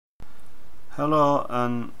Hello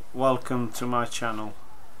and welcome to my channel.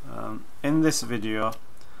 In this video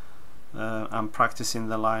I'm practicing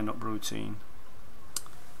the lineup routine.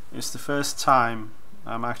 It's the first time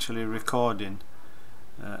I'm actually recording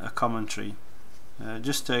a commentary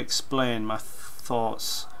just to explain my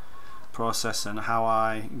thoughts process and how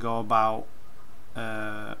I go about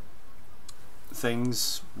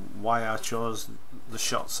things, why I chose the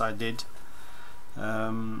shots I did.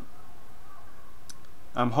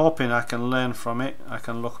 I'm hoping I can learn from it. I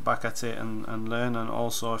can look back at it and learn, and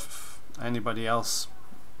also if anybody else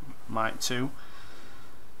might too.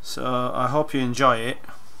 So I hope you enjoy it,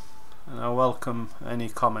 and I welcome any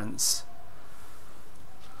comments.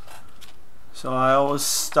 So I always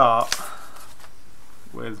start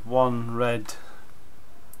with one red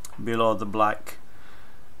below the black.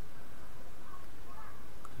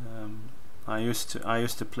 I used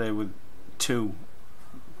to play with two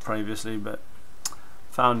previously, but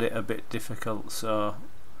found it a bit difficult, so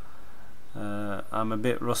I'm a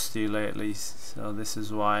bit rusty lately, so this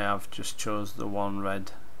is why I've just chose the one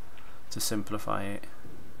red to simplify it.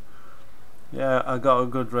 Yeah, I got a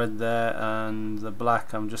good red there, and the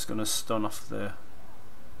black I'm just going to stun off the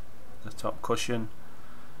top cushion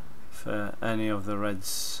for any of the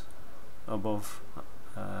reds above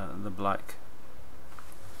the black.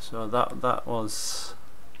 So that was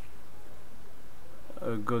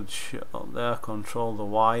a good shot there. Control the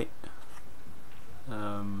white.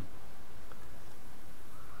 Now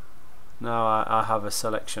I have a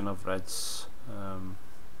selection of reds.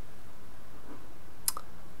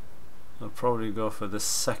 I'll probably go for the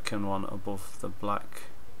second one above the black.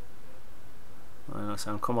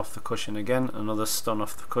 So I'll come off the cushion again, another stun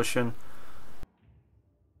off the cushion,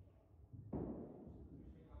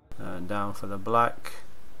 down for the black.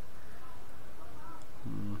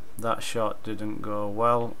 That shot didn't go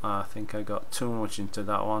well. I think I got too much into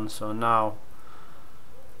that one, so now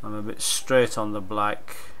I'm a bit straight on the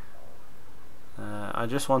black. I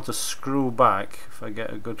just want to screw back if I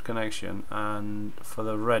get a good connection, and for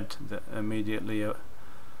the red that immediately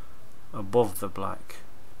above the black.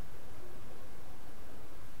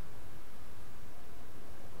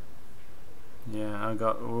 Yeah, I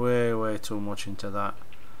got way too much into that.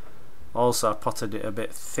 Also I potted it a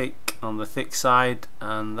bit thick on the thick side,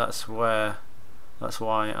 and that's why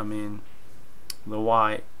I mean the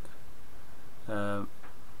white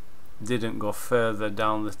didn't go further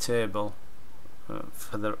down the table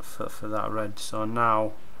for that red. So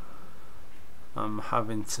now I'm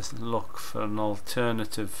having to look for an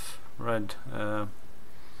alternative red,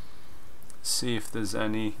 see if there's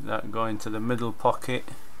any that go into the middle pocket.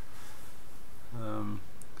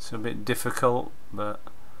 It's a bit difficult, but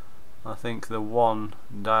I think the one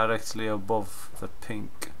directly above the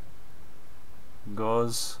pink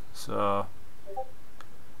goes, so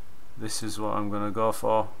this is what I'm going to go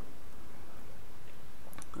for.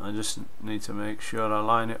 I just need to make sure I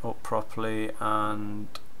line it up properly and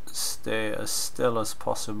stay as still as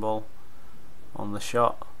possible on the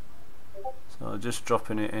shot. So just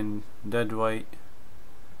dropping it in dead weight.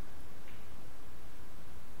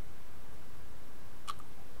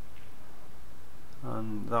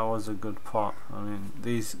 And that was a good pot. I mean,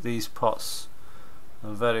 these pots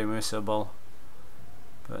are very missable,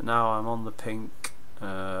 but now I'm on the pink,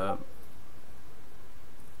 a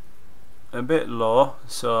bit low,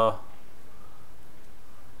 so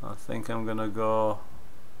I think I'm gonna go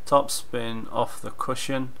top spin off the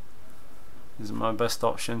cushion. This is my best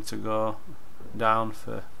option to go down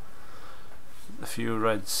for a few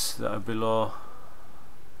reds that are below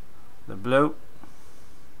the blue.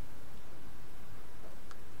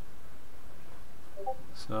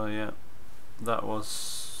 So yeah, that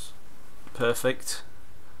was perfect,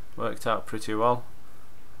 worked out pretty well.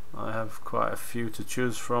 I have quite a few to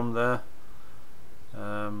choose from there.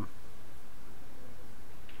 I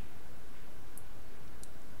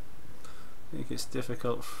think it's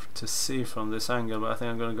difficult to see from this angle, but I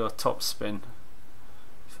think I'm going to go top spin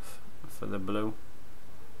for the blue.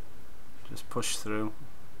 Just push through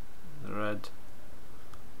the red.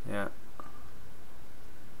 Yeah,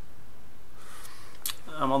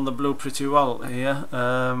 I'm on the blue pretty well here.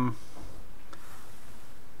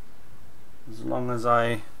 As long as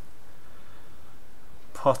I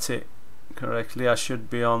pot it correctly, I should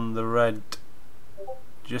be on the red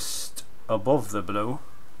just above the blue.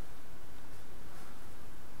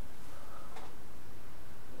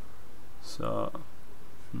 So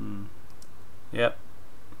yep,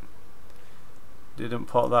 didn't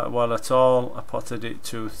pot that well at all. I potted it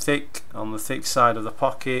too thick on the thick side of the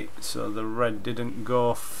pocket, so the red didn't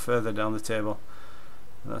go further down the table.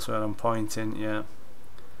 That's where I'm pointing. Yeah,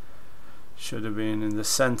 should have been in the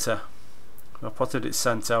center. If I potted it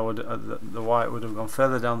centre, the white would have gone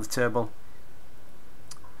further down the table,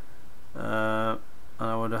 and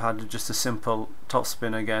I would have had just a simple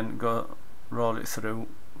topspin again, roll it through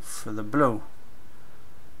for the blue.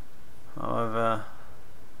 However,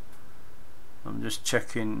 I'm just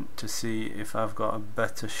checking to see if I've got a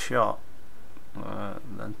better shot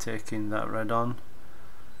than taking that red on.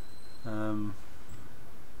 The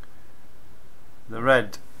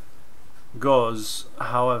red goes,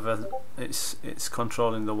 however, it's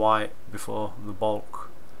controlling the white before the bulk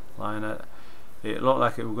line. It looked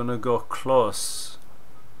like it was going to go close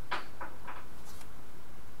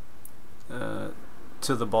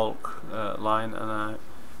to the bulk line, and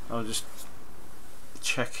I was just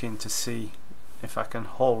checking to see if I can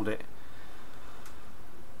hold it.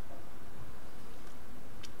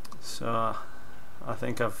 So I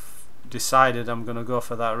think I've decided I'm going to go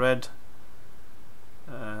for that red.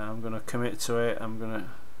 I'm going to commit to it. I'm going to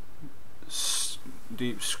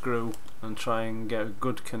deep screw and try and get a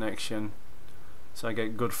good connection, so I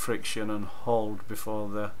get good friction and hold before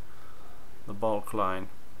the bulk line.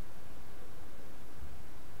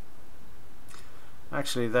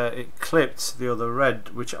 Actually, there it clipped the other red,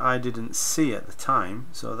 which I didn't see at the time,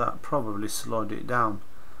 so that probably slowed it down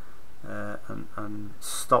and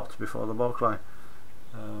stopped before the bulk line.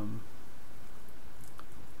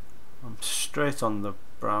 I'm straight on the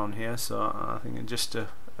brown here, so I think it's just a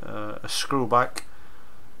screw back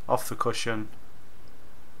off the cushion.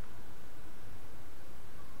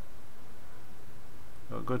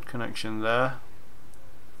 Got a good connection there.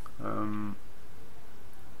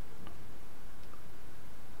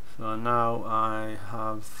 So now I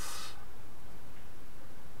have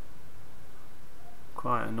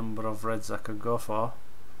quite a number of reds I could go for.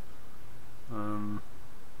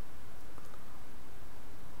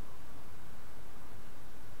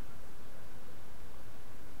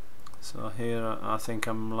 So here I think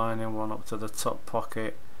I'm lining one up to the top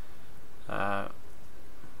pocket,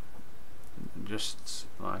 just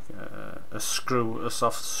like a screw, a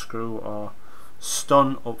soft screw or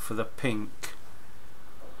stun up for the pink.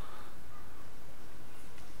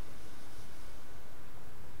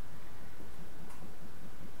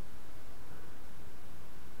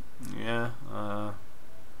 Yeah, I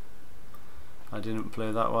didn't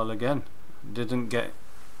play that well again. Didn't get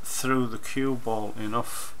through the cue ball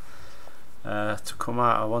enough to come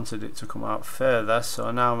out. I wanted it to come out further, so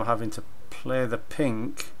now I'm having to play the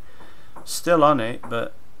pink, still on it,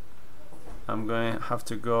 but I'm going to have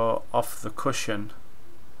to go off the cushion,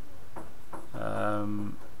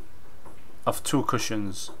 off two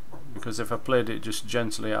cushions, because if I played it just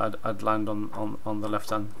gently I'd land on the left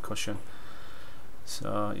hand cushion.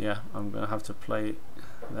 So yeah, I'm going to have to play,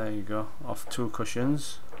 there you go, off two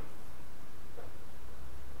cushions.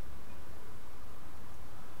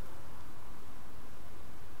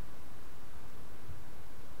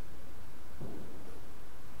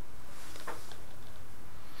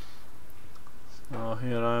 So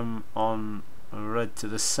here I'm on red to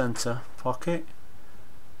the center pocket.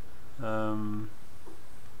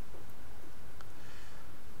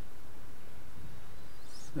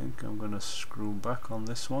 I think I'm going to screw back on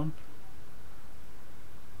this one.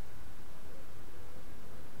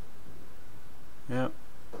 Yep.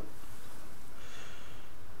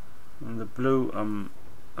 And the blue, I'm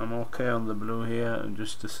okay on the blue here, and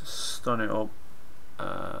just to stun it up.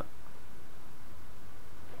 Not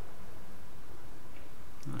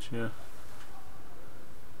sure.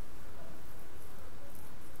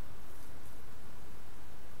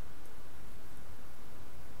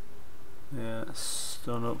 Yeah,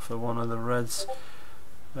 stun up for one of the reds.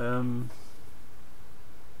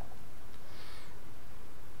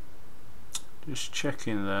 Just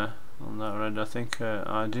checking there on that red. I think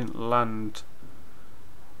I didn't land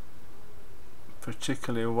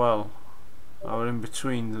particularly well. I was in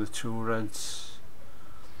between the two reds.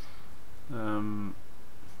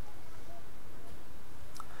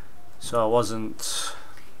 So I wasn't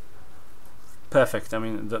perfect. I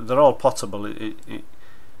mean, they're all potable.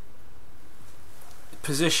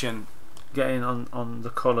 Position, getting on the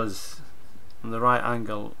colours and the right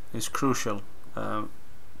angle is crucial. I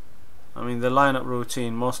mean, the lineup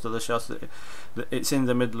routine, most of the shots, it's in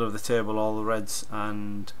the middle of the table, all the reds,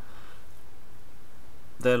 and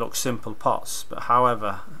they look simple pots, but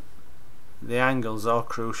however the angles are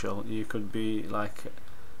crucial. You could be like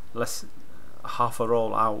less half a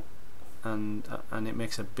roll out, and it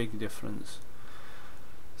makes a big difference.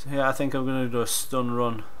 So yeah, I think I'm going to do a stun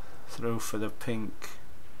run through for the pink.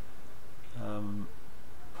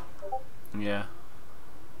 Yeah,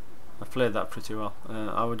 I played that pretty well.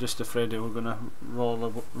 I was just afraid they were going to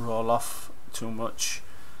roll off too much,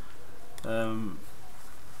 So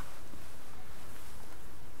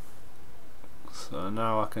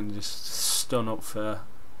now I can just stun up for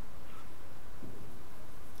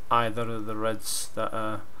either of the reds that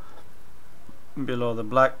are below the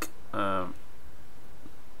black.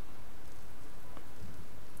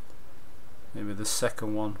 Maybe the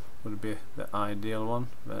second one would be the ideal one,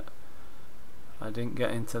 but I didn't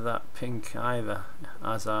get into that pink either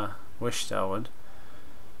as I wished I would.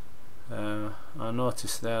 I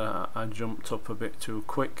noticed there I jumped up a bit too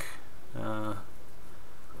quick.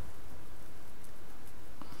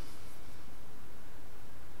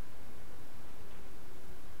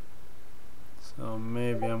 So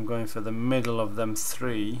maybe I'm going for the middle of them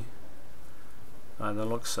three by the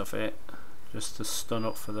looks of it, just to stun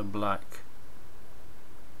up for the black,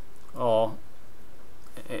 or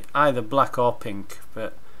either black or pink,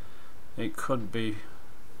 but it could be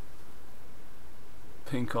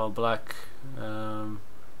pink or black. Yeah,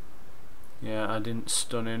 I didn't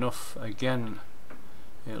stun enough again.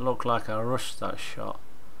 It looked like I rushed that shot,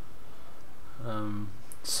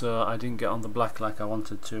 so I didn't get on the black like I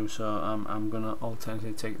wanted to. So I'm gonna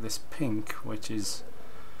alternatively take this pink, which is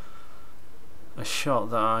a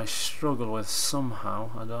shot that I struggle with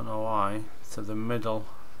somehow, I don't know why, to the middle,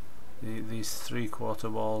 these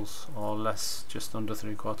 3/4 balls or less, just under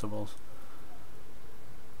 3/4 balls,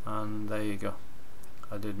 and there you go,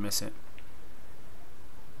 I did miss it,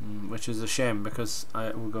 which is a shame because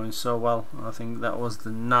we're going so well. I think that was the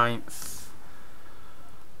 9th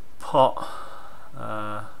pot,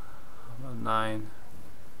 9,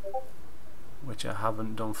 which I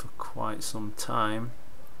haven't done for quite some time.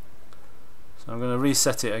 So I'm going to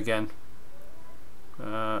reset it again,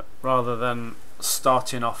 rather than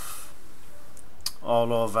starting off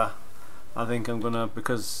all over. I think I'm going to,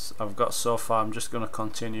 because I've got so far, I'm just going to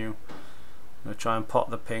continue. I'm going to try and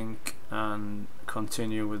pot the pink and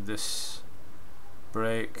continue with this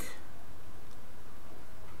break.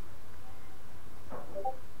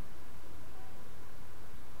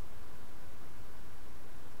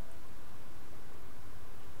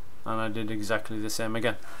 And I did exactly the same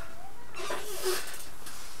again.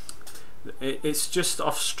 It's just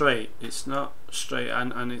off straight, it's not straight,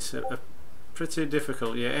 and it's a pretty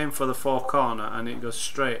difficult. You aim for the 4 corner and it goes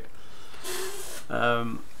straight,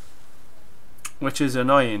 which is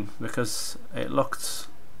annoying because it looked,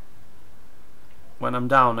 when I'm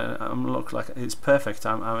down, I'm look like it's perfect.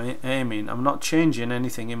 I'm aiming, I'm not changing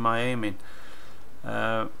anything in my aiming.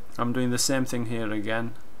 I'm doing the same thing here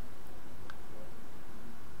again,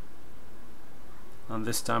 and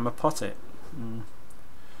this time I pot it.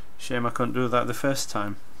 Shame I couldn't do that the first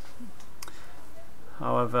time.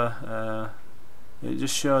 However, it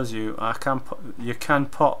just shows you you can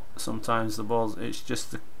pot sometimes the balls. It's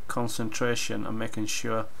just the concentration and making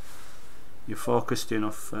sure you're focused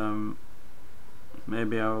enough.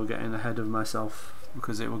 Maybe I was getting ahead of myself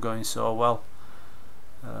because it was going so well.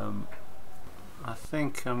 I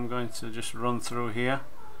think I'm going to just run through here.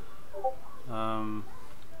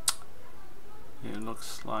 It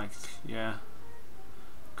looks like, yeah,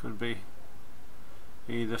 could be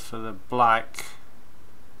either for the black,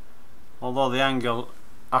 although the angle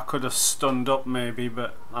I could have stunned up maybe,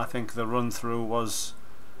 but I think the run through was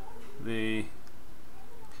the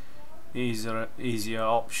easier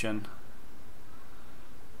option.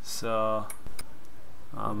 So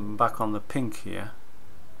I'm back on the pink here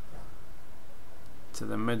to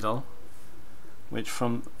the middle, which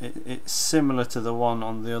it's similar to the one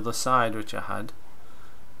on the other side which I had,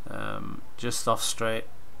 just off straight,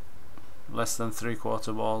 less than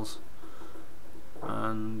 3/4 balls,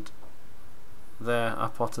 and there I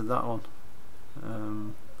potted that one.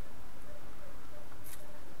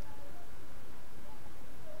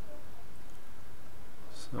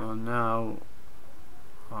 So now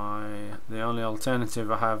the only alternative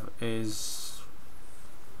I have is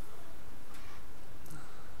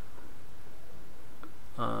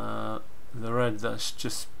the red that's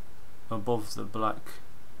just above the black.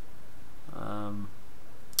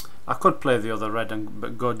 I could play the other red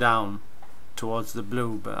but go down towards the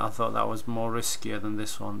blue, but I thought that was more riskier than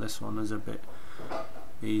this one. This one is a bit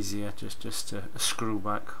easier, just a screw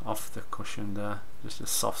back off the cushion there, just a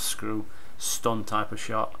soft screw stun type of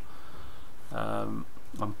shot. I'm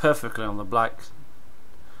perfectly on the black.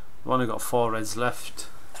 I've only got 4 reds left,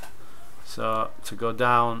 so to go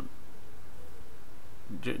down,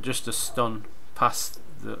 just a stun past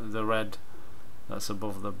the red that's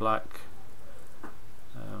above the black.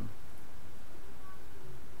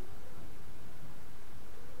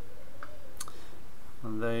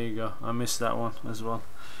 And there you go, I missed that one as well.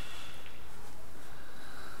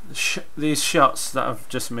 these shots that I've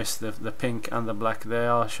just missed, the pink and the black, they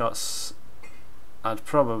are shots I'd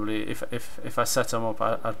probably, if I set them up,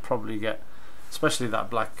 I'd probably get, especially that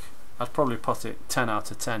black, I'd probably put it 10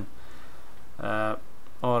 out of 10,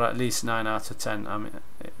 or at least 9 out of 10. I mean,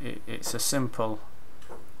 it's a simple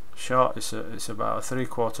shot. It's about a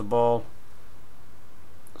 3/4 ball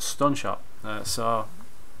stun shot. So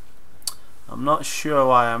I'm not sure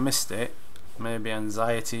why I missed it. Maybe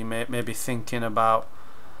anxiety, maybe thinking about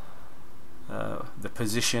the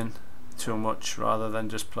position too much rather than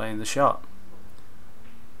just playing the shot.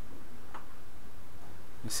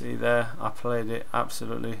 You see there, I played it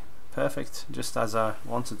absolutely perfect, just as I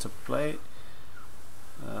wanted to play it.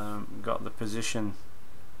 Got the position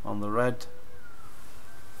on the red.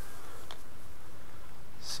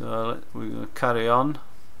 So we're going to carry on.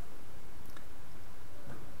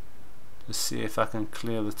 Let's see if I can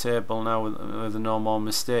clear the table now with no more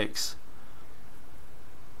mistakes.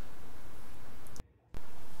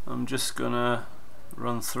 I'm just gonna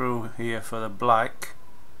run through here for the black.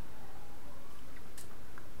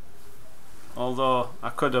 Although I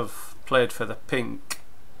could have played for the pink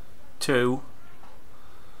too,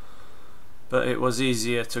 but it was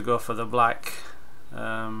easier to go for the black,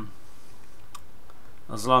 as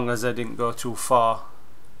long as I didn't go too far.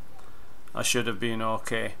 I should have been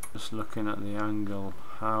okay. Just looking at the angle,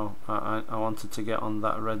 how I wanted to get on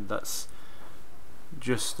that red that's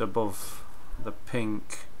just above the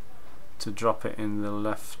pink to drop it in the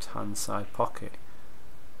left hand side pocket.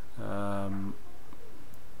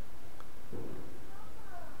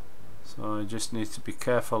 So I just need to be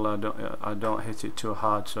careful I don't hit it too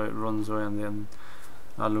hard so it runs away and then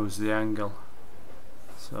I lose the angle.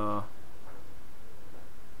 So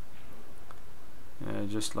yeah,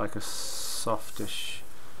 just like a softish,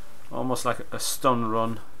 almost like a stun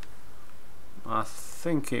run. I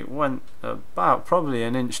think it went about probably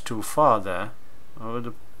an inch too far there. I would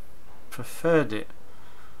have preferred it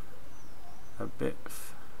a bit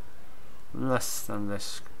less than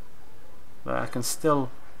this, but I can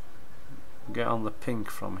still get on the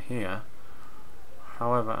pink from here.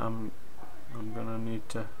 However, I'm gonna need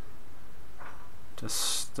to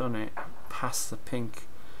stun it past the pink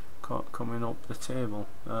coming up the table,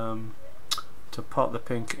 to pot the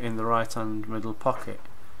pink in the right hand middle pocket.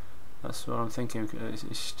 That's what I'm thinking. It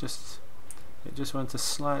just went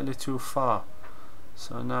slightly too far.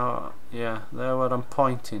 So now, yeah, there where I'm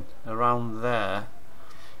pointing, around there,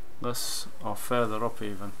 or further up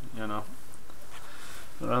even, you know,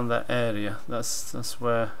 around that area, that's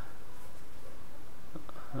where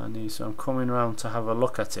I need. So I'm coming around to have a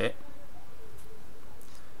look at it.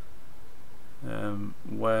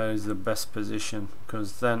 Where is the best position,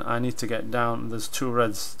 because then I need to get down. There's two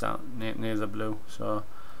reds down near the blue, so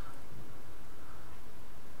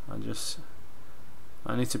I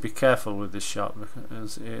need to be careful with this shot,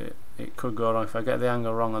 because it could go wrong. If I get the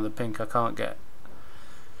angle wrong on the pink, I can't get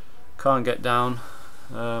down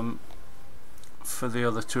for the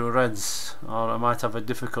other two reds, or I might have a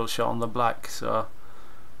difficult shot on the black. So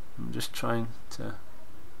I'm just trying to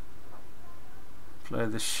play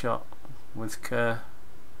this shot with care,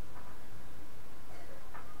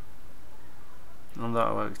 and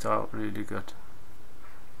that worked out really good.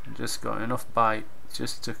 I just got enough bite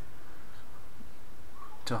just to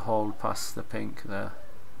hold past the pink there.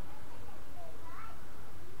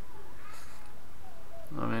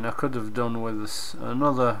 I mean, I could have done with this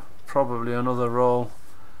probably another roll,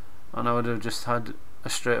 and I would have just had a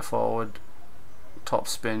straightforward top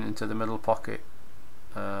spin into the middle pocket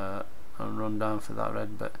and run down for that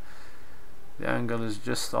red, but the angle is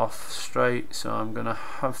just off straight, so I'm gonna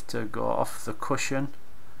have to go off the cushion.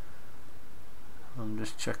 I'm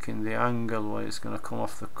just checking the angle where it's gonna come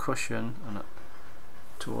off the cushion and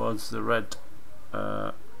towards the red.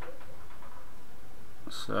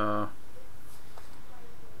 So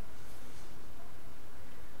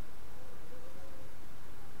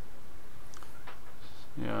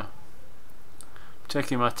yeah,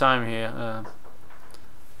 taking my time here,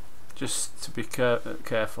 just to be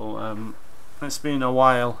careful. It's been a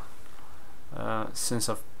while since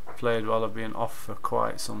I've played while I've been off for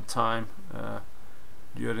quite some time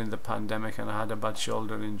during the pandemic, and I had a bad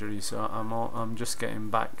shoulder injury, so I'm just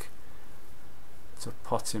getting back to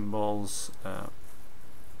potting balls,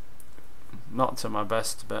 not to my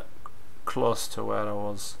best, but close to where I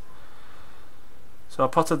was. So I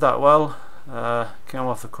potted that well, came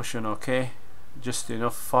off the cushion okay, just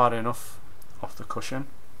enough, far enough off the cushion.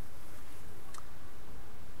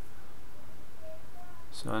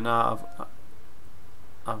 So now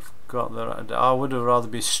I've got the, I would have rather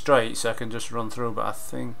be straight so I can just run through, but I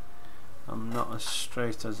think I'm not as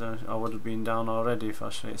straight as I would have been down already if I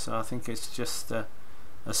straight, so I think it's just a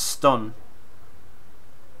stun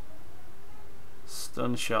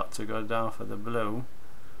shot to go down for the blue,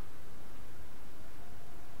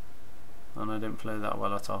 and I didn't play that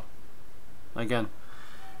well at all. Again,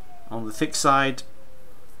 on the thick side,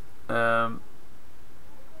 and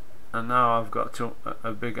now I've got too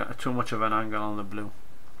much of an angle on the blue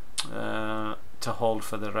to hold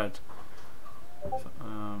for the red.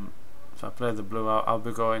 If I play the blue out, I'll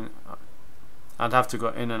be going, I'd have to go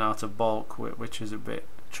in and out of bulk, which is a bit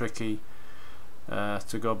tricky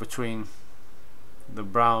to go between the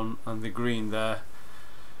brown and the green there.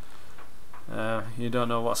 You don't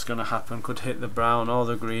know what's going to happen, could hit the brown or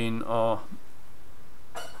the green, or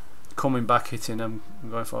coming back hitting them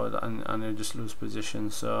going forward, and you just lose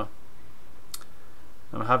position. So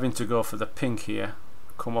I'm having to go for the pink here,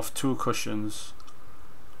 come off 2 cushions,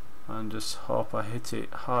 and just hope I hit it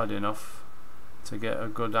hard enough to get a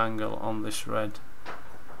good angle on this red.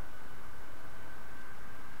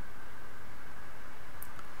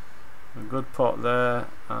 A good pot there,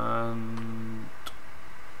 and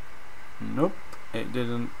nope, it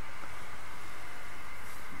didn't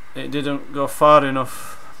go far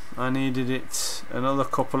enough. I needed it another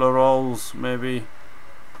couple of rolls, maybe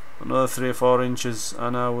another 3 or 4 inches,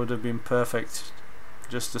 and I would have been perfect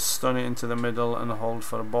just to stun it into the middle and hold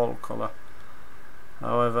for a ball colour.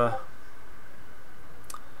 However,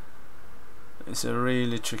 it's a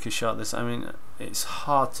really tricky shot this. I mean, it's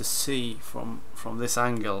hard to see from this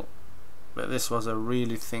angle, but this was a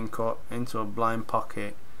really thin cut into a blind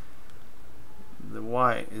pocket. The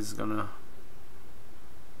white is gonna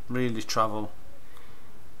really travel.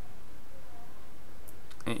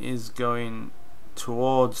 It is going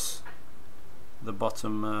towards the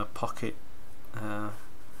bottom pocket,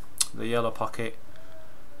 the yellow pocket,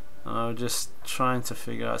 and I'm just trying to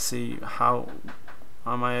figure out, see how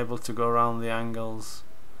am I able to go around the angles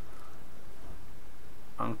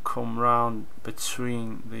and come round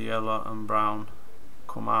between the yellow and brown,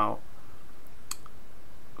 come out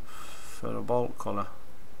for a bolt colour.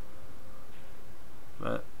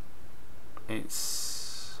 But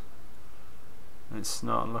it's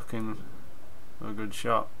not looking a good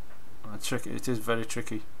shot. It is very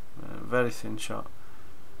tricky, very thin shot,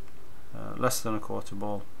 less than a quarter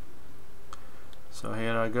ball. So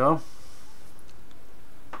here I go.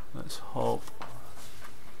 Let's hope.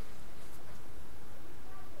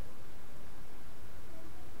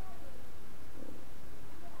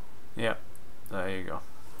 Yeah, there you go.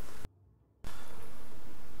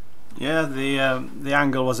 Yeah, the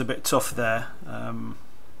angle was a bit tough there.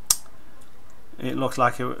 It looked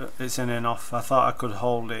like it's in and off. I thought I could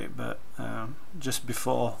hold it, but just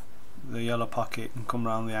before the yellow pocket and come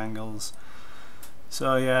round the angles.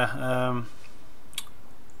 So yeah,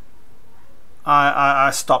 I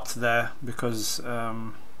stopped there because I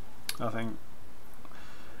think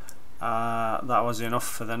that was enough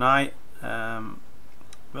for the night.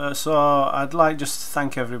 So I'd like just to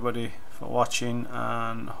thank everybody for watching,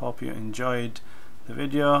 and hope you enjoyed the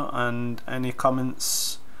video. And any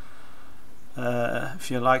comments,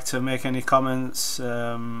 if you'd like to make any comments,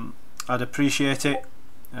 I'd appreciate it.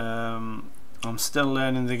 I'm still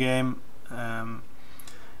learning the game,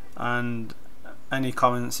 and any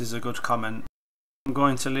comments is a good comment. I'm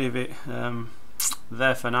going to leave it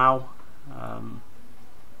there for now,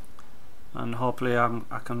 and hopefully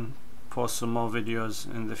I can post some more videos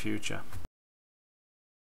in the future.